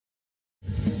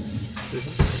What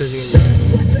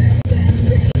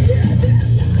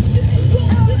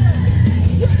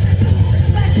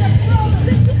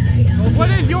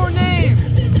is your name?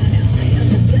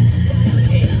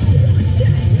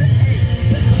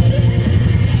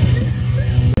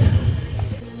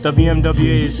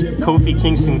 WMWA's Kofi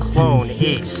Kingston clone,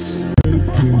 Ace.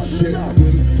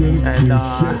 And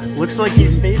looks like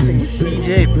he's facing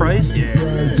CJ Price here.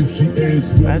 That's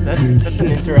an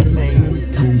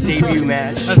interesting debut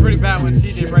match. That's pretty bad when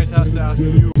CJ Price has to ask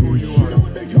you who you are.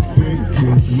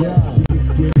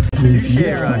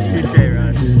 Touche Rush, touche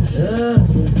Rush.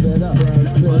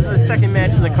 Well, this is the second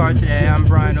match of the card today. I'm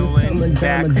Brian Olin,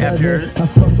 back after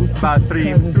about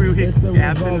three weeks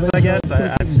absence, I guess.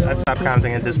 I've stopped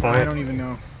counting at this point. I don't even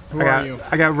know. Who are you?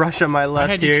 I got Rush on my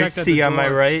left here, C on my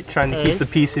right, trying to keep the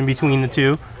peace in between the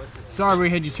two. Sorry we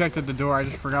had you checked at the door, I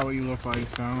just forgot what you look like,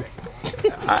 so.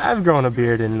 I've grown a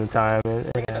beard in the time,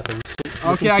 it happens.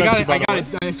 Okay, I got it.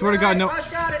 I swear to God, no.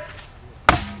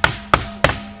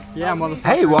 Yeah, motherfucker.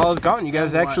 Hey, while I was gone, you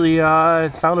guys actually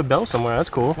found a bell somewhere. That's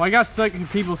cool. Well, I got sick of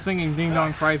people singing Ding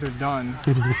Dong Fries Are Done.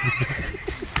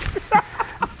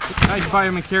 Nice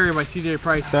Vitamin Carrier by CJ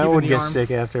Price. That would get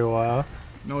sick after a while.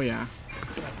 Oh, yeah.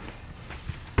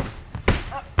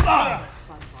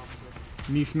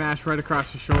 Knee smash right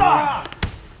across the shoulder.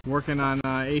 Working on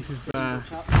Ace's.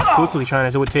 Quickly trying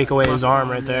to take away his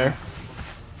arm right there.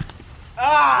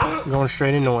 Going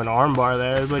straight into an arm bar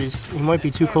there, but he might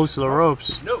be too close to the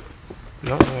ropes. No,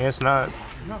 I guess not.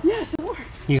 Yes, it worked.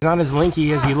 He's not as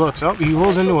linky as he looks. Oh, he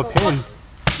rolls into a pin.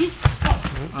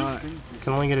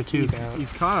 Can only get a 2 count.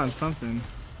 He's caught on something.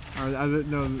 Or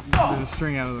no, there's a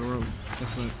string out of the rope.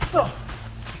 That's what.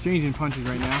 Exchanging punches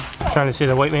right now. Trying to say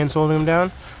the white man's holding him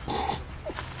down? I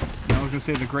was gonna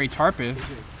say the gray tarp is.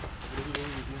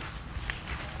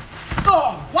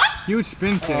 What? Huge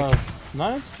spin kick.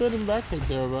 Nice spinning back kick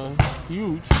there, but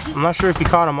huge. I'm not sure if he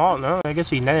caught him all. No, I guess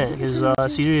he didn't, because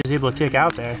CJ is able to kick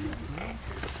out there.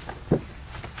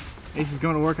 Ace is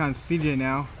going to work on CJ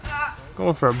now.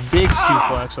 Going for a big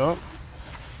suplex. Oh.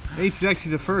 Ace is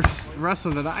actually the first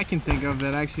wrestler that I can think of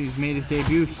that actually has made his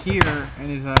debut here and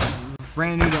is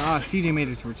brand new to us. CJ made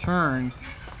his return,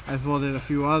 as well did a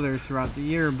few others throughout the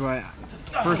year, but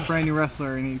first brand new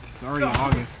wrestler, and it's already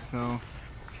August, so.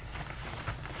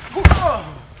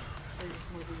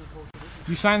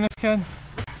 You signed this, kid?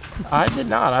 I did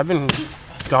not. I've been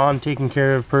gone taking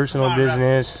care of personal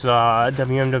business,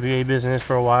 WMWA business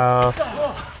for a while.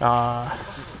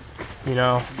 You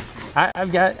know,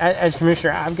 I've got, as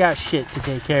commissioner, I've got shit to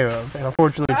take care of, and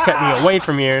unfortunately it's kept me away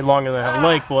from here longer than I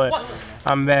like, but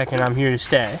I'm back and I'm here to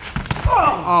stay.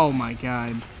 Oh my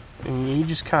God. And he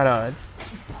just kind of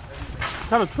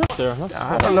tripped there.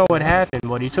 I don't know what happened,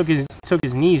 but he took his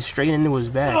knees straight into his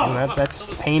back, and that's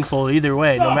painful either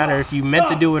way, no matter if you meant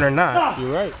to do it or not.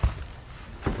 You're right.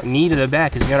 A knee to the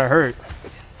back is gonna hurt.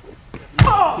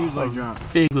 Huge leg drop.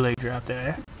 Big leg drop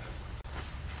there.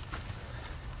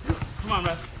 Come on,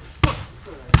 man.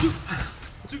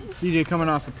 CJ coming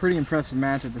off a pretty impressive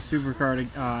match at the Supercard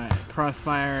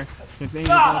Crossfire against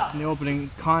Angel Dust in the opening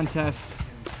contest.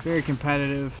 Very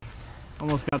competitive.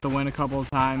 Almost got the win a couple of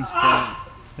times, but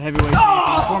the heavyweight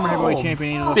champion, former heavyweight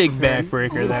champion, Angel Dust. Big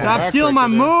backbreaker there. Stop stealing my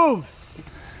moves!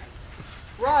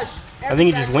 Rush. I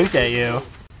think he just winked at you.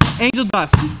 Angel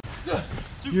Dust.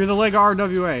 You're the leg of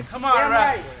RWA. Come on,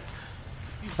 right.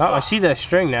 Oh, I see that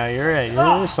string now. You're right.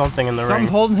 There's something in the Something's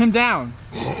ring. holding him down.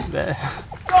 It's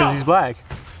because he's black.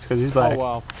 It's because he's black. Oh,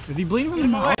 wow. Is he bleeding from the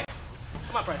mouth?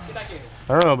 Come on, Price. Get back in.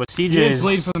 I don't know, but He is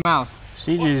bleeding CJ's from the mouth.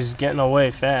 CJ's getting away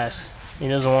fast. He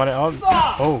doesn't want it.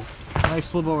 Oh, Nice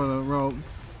flip over the rope.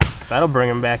 that'll bring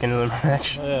him back into the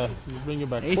match. Yeah, just bring it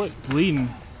back Ace quick. is bleeding.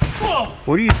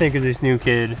 What do you think of this new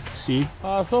kid, C?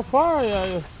 So far,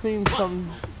 I've seen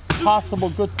some possible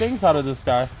good things out of this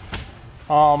guy.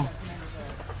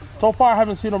 So far, I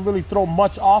haven't seen him really throw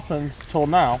much offense till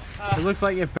now. It looks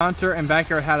like if Bouncer and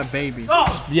Backyard had a baby.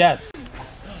 Yes.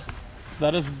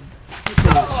 That is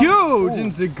Huge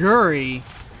Enziguri.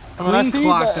 I Clean see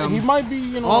clocked that him. he might be,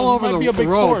 you know, All over might the be a big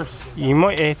rope. force. You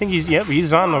might. I think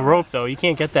he's on the rope though. You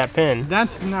can't get that pin.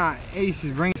 That's not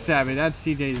Ace's ring savvy. That's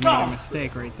CJ's made a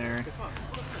mistake right there.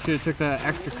 Should have took that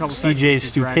extra couple seconds.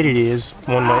 CJ's to drag him. stupidity, as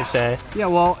one might say. Yeah,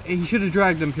 well, he should have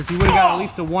dragged him because he would have got at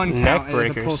least a 1 count. Neck as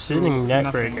breaker, opposed to sitting neck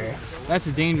nothing. breaker. That's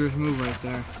a dangerous move right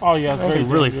there. Oh yeah, That very can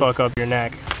really dangerous. fuck up your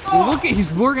neck. Well, look at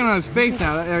he's working on his face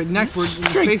now. Neck, his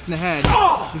face in the head. He's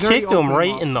already Kicked him opened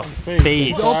right up. in the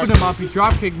face. He's opened him up. He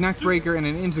drop kicked, neck breaker, and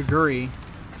an Enziguri.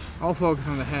 All focus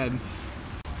on the head.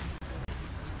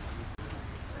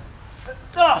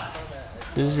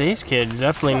 This Ace kid is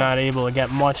definitely not able to get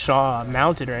much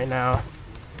mounted right now.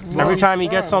 Every time he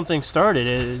gets something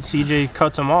started, CJ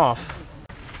cuts him off.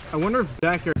 I wonder if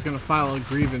Backyard's gonna file a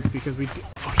grievance because we.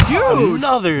 Huge!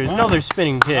 Another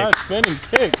spinning kick. Nice spinning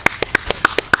kick.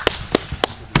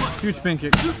 Huge spin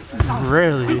kick.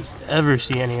 Rarely ever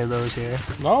see any of those here.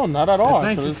 No, not at all.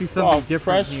 It's nice to see something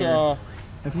different fresh, here.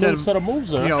 Instead set of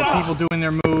moves there. You know, people doing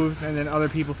their moves and then other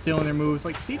people stealing their moves,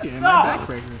 like CJ and my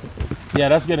backbreakers. Yeah,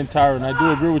 that's getting tiring. I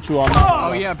do agree with you on that.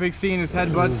 Oh yeah, Big C and his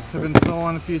headbutts have been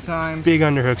stolen a few times. Big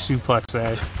underhook suplex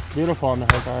there. Beautiful on the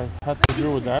hook. I have to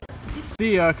agree with that.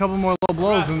 See a couple more low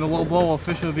blows and the low blow will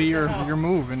officially be your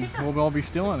move and we'll all be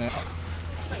stealing it.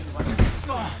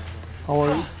 How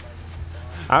are you?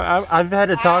 I've had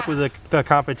a talk with the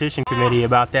competition committee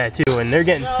about that too, and they're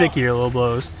getting sick of your low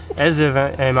blows. As if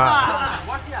am I.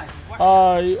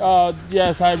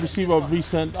 Yes, I received a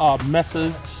recent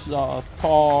message,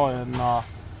 call, and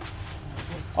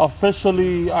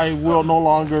officially I will no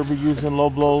longer be using low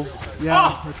blows.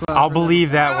 Yeah, I'll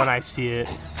believe that when I see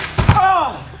it.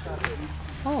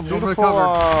 Oh,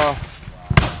 beautiful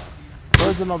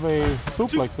version of a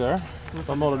suplex there.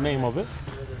 Don't know the name of it.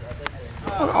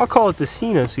 I'll call it the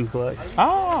Cena suplex.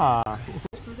 Ah.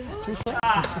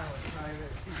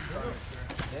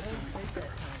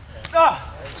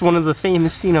 It's one of the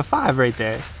famous Cena 5 right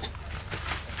there.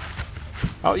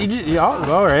 Oh,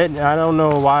 all right. I don't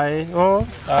know why. Oh,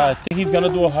 I think he's gonna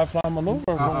do a high fly maneuver.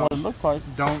 What it looks like.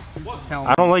 Don't tell me.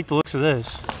 I don't like the looks of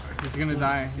this. He's gonna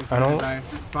die. He's I gonna don't- die.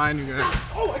 Fine, you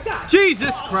guys.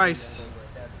 Jesus Christ!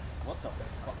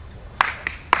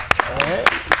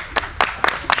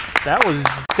 That was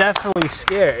definitely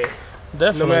scary.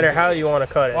 Definitely. No matter how you want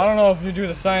to cut it. I don't know if you do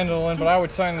the sign to Lynn, but I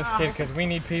would sign this kid because we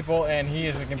need people and he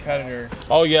is a competitor.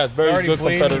 Oh yes, very Already good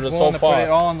bleeding, competitor he's so willing to put it far.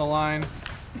 all on the line.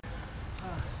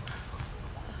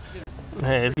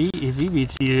 Hey, if he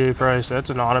beats CJ Price, that's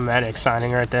an automatic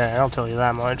signing right there. I'll tell you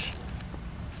that much.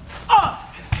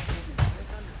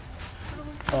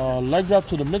 Leg drop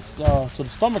to the to the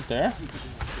stomach there.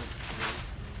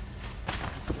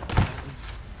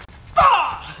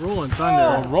 Rolling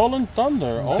Thunder. Rolling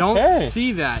Thunder. Okay. Don't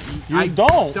see that. You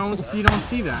don't. Don't see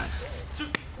that.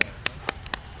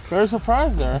 Very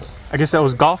surprised there. I guess that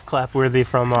was golf clap worthy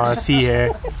from C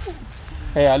here.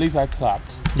 Hey, at least I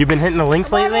clapped. You been hitting the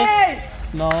links lately?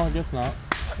 No, I guess not.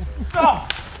 Come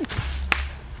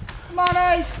on,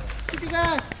 Ace. Kick his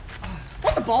ass.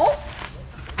 What the balls?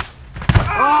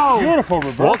 Oh! Beautiful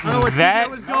reverse. I don't know what That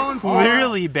CJ was going for.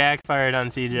 clearly backfired on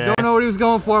CJ. Don't know what he was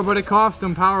going for, but it cost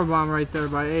him powerbomb right there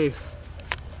by Ace.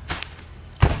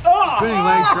 Spinning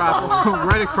leg drop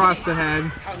right across the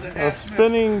head. A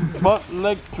spinning butt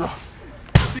leg drop.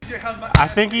 I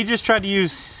think he just tried to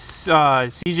use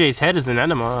CJ's head as an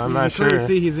enema. I'm not You can clearly sure.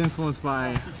 see he's influenced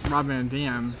by Rob Van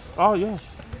Dam. Oh yes.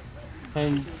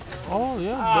 And oh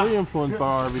yeah, very influenced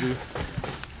by RVD.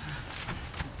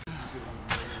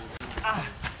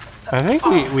 I think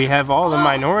we have all the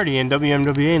minority in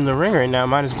WMWA in the ring right now,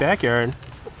 minus Backyard.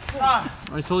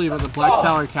 I told you about the black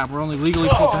salary cap. We're only legally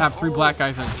supposed to have 3 black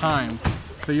guys at a time.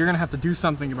 So you're going to have to do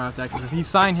something about that, because if you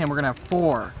sign him, we're going to have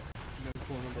 4.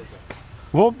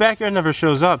 Well, Backyard never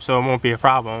shows up, so it won't be a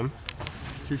problem.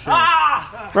 Touche.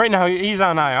 Right now, he's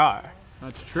on IR.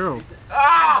 That's true.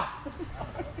 I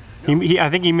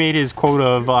think he made his quota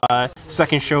of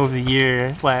second show of the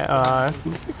year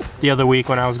the other week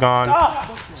when I was gone.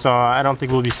 So I don't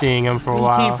think we'll be seeing him for a He came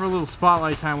while. for a little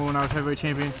spotlight time when I was heavyweight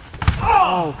champion.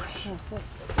 Oh,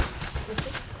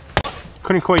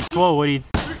 Couldn't quite swallow what he...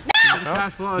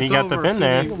 fast flow, He it's got the over. pin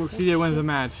there. CJ wins the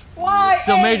match. Why?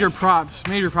 Still major props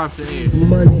to Ace.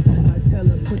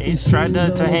 Ace tried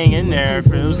to hang in there. It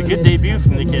was a good debut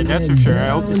from the kid, that's for sure. I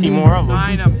hope to see more of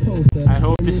Sign him. him. I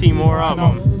hope to see more of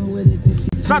him.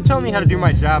 Stop telling me how to do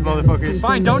my job, motherfuckers.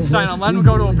 Fine, don't sign him. Let him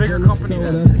go to a bigger company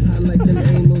then.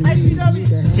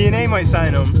 TNA might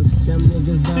sign him.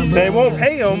 They won't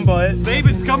pay him, but...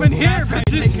 David's coming here,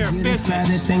 bitches. Take care of business.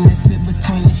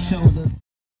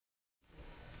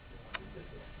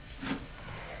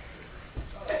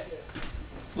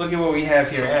 Look at what we have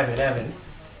here, Evan.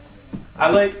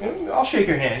 I'll shake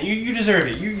your hand. You deserve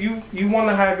it. You won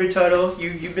the hybrid title.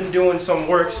 You've been doing some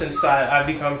work since I've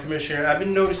become commissioner. I've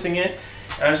been noticing it,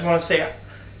 and I just want to say,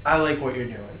 I like what you're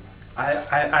doing.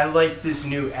 I like this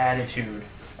new attitude.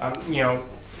 You know,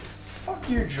 fuck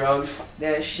your drugs, fuck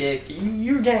that shit.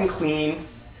 You're getting clean.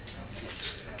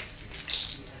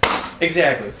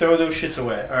 Exactly. Throw those shits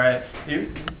away. All right.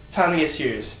 Time to get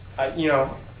serious. You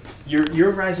know, you're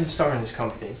a rising star in this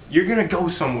company. You're gonna go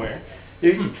somewhere.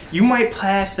 You might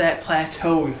pass that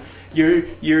plateau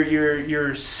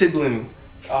your sibling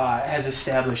has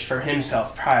established for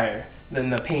himself prior than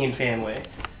the Payne family,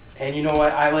 And you know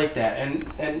what? I like that.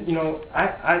 And you know,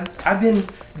 I've been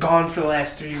gone for the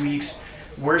last 3 weeks,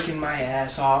 working my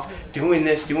ass off, doing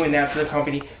this, doing that for the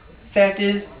company. Fact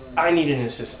is, I need an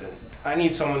assistant. I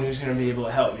need someone who's going to be able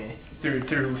to help me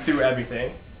through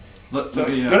everything. No.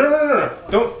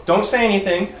 Don't say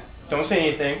anything. Don't say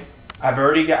anything. I've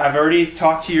already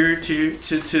talked to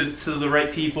the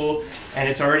right people, and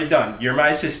it's already done. You're my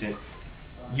assistant.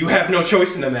 You have no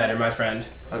choice in the matter, my friend.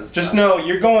 Just know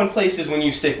you're going places when you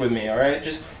stick with me. All right.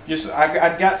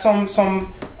 I've got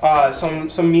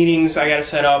some meetings I got to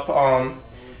set up.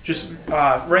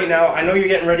 Right now, I know you're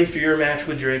getting ready for your match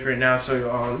with Drake right now,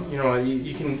 so you know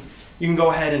you can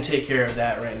go ahead and take care of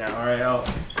that right now. All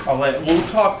right. We'll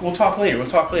talk later. We'll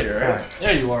talk later. All right.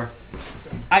 There you are.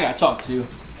 I gotta talk to you.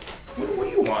 What do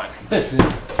you want? Listen,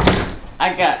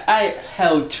 I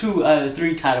held 2 out of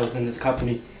 3 titles in this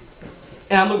company,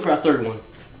 and I'm looking for a 3rd one.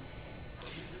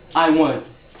 I want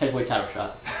heavyweight title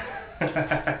shot.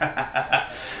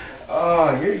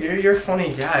 Oh, you're a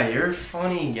funny guy. You're a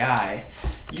funny guy.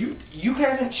 You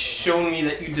haven't shown me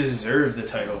that you deserve the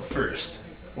title first.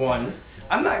 One,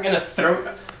 I'm not gonna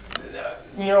throw.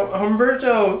 You know,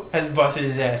 Humberto has busted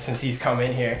his ass since he's come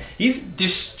in here. He's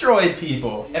destroyed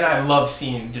people, and I love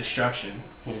seeing destruction.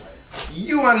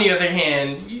 You, on the other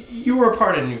hand, you were a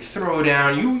part of New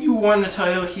Throwdown. You won the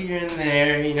title here and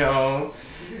there, you know.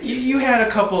 You had a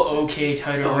couple okay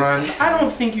title runs. I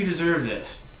don't think you deserve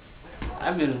this.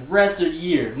 I've been Wrestler of the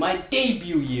Year, my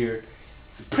debut year,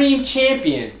 Supreme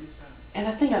Champion, and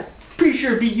I think I'm pretty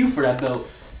sure I beat you for that belt.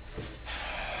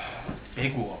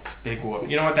 Big whoop. Big whoop.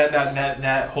 You know what?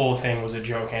 That whole thing was a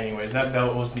joke anyways. That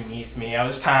belt was beneath me. It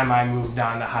was time I moved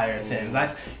on to higher things.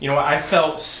 I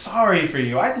felt sorry for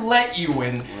you. I let you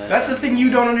win. That's the thing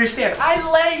you don't understand. I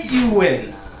let you win.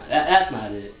 Nah, that's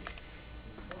not it.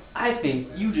 I think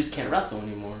you just can't wrestle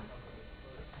anymore.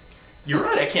 You're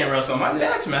right, I can't wrestle. My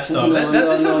back's messed up.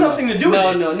 This has nothing to do with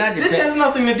it. No, not your back. This has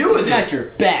nothing to do with it. Not your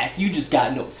back. You just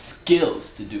got no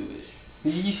skills to do it.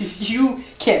 You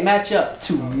can't match up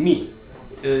to me.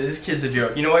 This kid's a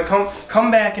joke. You know what?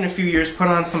 Come back in a few years, put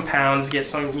on some pounds, get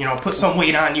some, you know, put some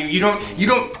weight on you. You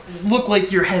don't look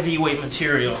like you're heavyweight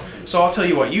material. So I'll tell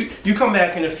you what. You come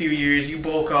back in a few years, you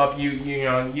bulk up, you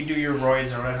know, you do your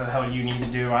roids or whatever the hell you need to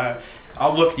do.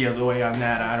 I'll look the other way on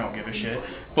that. I don't give a shit.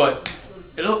 But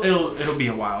it'll be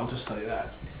a while. I'll just tell you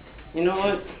that. You know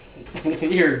what?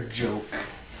 You're a joke.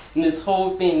 And this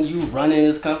whole thing you running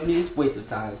this company is a waste of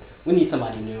time. We need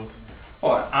somebody new.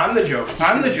 Oh, I'm the joke.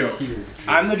 I'm the joke.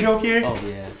 I'm the joke here? Oh,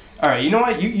 yeah. All right, you know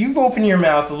what? You've opened your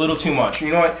mouth a little too much.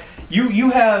 You know what?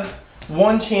 You have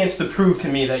one chance to prove to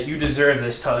me that you deserve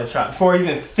this title shot before I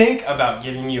even think about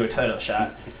giving you a title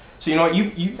shot. So you know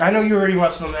what? I know you already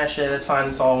wrestled a match today. That's fine.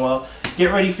 It's all well.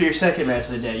 Get ready for your second match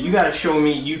of the day. You got to show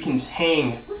me you can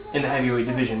hang in the heavyweight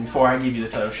division before I give you the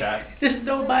title shot. There's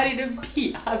nobody to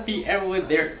beat. I beat everyone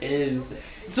there is.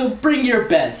 So bring your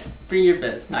best. Bring your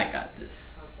best. I got this.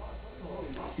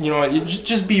 You know what?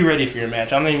 Just be ready for your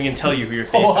match. I'm not even going to tell you who you're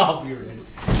facing. Oh, I'll be ready.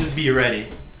 Just be ready.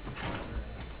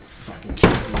 Fucking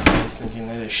kids these days thinking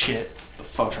they're shit. What the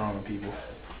fuck's wrong with people?